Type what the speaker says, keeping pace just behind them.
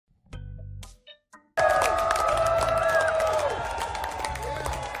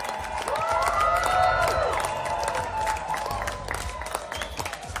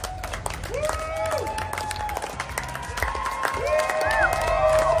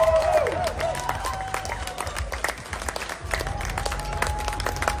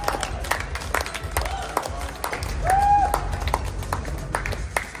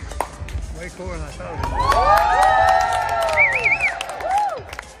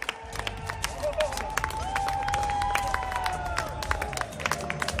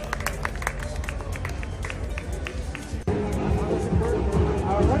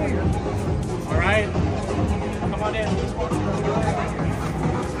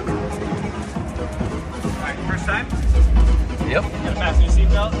Yep. Gotta fasten your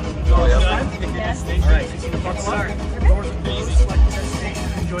seatbelt. Oh, yep. Yes. All right. You see the parking lot? Doors are easy. Select your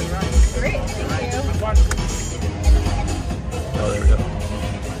destination. Enjoy the ride. Great, thank you. Good one. Oh, there we go.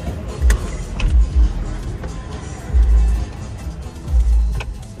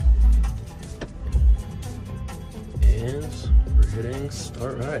 And we're hitting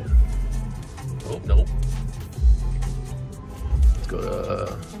start ride. Oh, nope. Let's go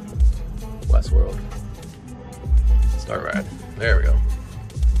to Westworld. Start ride. There we go.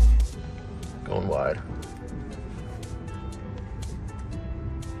 Going wide.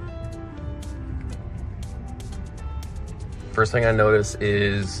 First thing I notice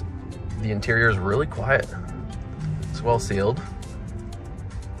is the interior is really quiet. It's well sealed.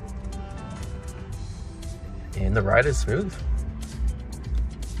 And the ride is smooth.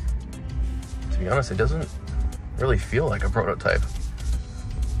 To be honest, it doesn't really feel like a prototype.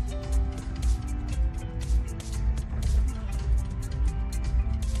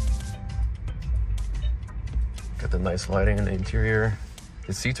 Got the nice lighting in the interior.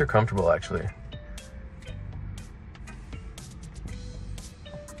 The seats are comfortable, actually.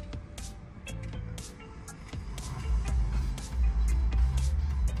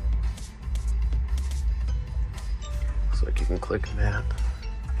 Looks like you can click map.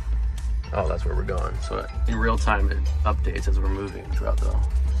 Oh, that's where we're going. So in real time, it updates as we're moving throughout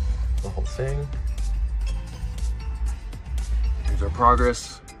the whole thing. Here's our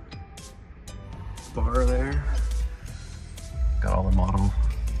progress bar there. Got all the Model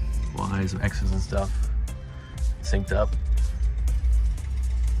Ys and X's and stuff synced up.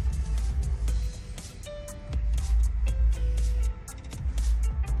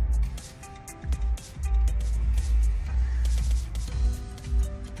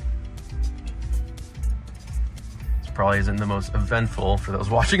 This probably isn't the most eventful for those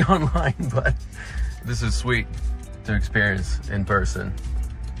watching online, but this is sweet to experience in person.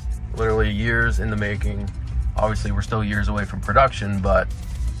 Literally years in the making. Obviously, we're still years away from production, but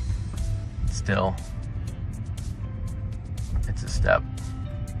still, it's a step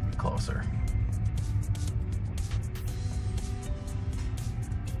closer.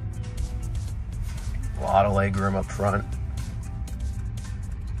 A lot of legroom up front.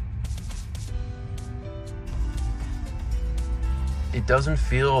 It doesn't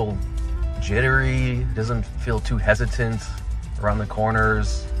feel jittery, it doesn't feel too hesitant around the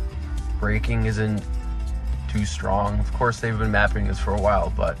corners. Braking isn't too strong. Of course, they've been mapping this for a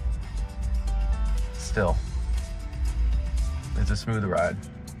while, but still, it's a smooth ride.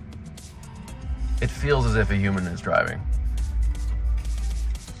 It feels as if a human is driving.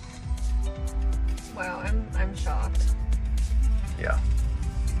 Wow, I'm shocked. Yeah.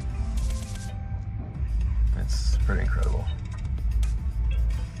 It's pretty incredible.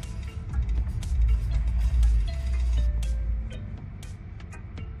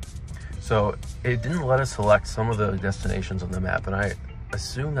 So it didn't let us select some of the destinations on the map, and I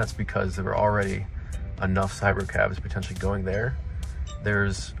assume that's because there were already enough Cybercabs potentially going there.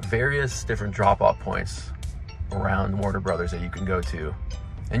 There's various different drop-off points around Warner Brothers that you can go to,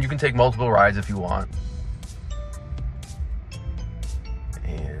 and you can take multiple rides if you want.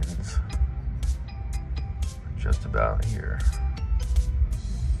 And just about here.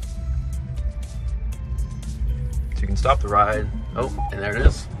 So you can stop the ride. Oh, and there it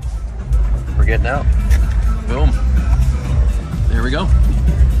is. We're getting out. Boom. There we go.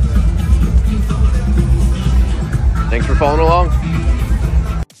 Thanks for following along.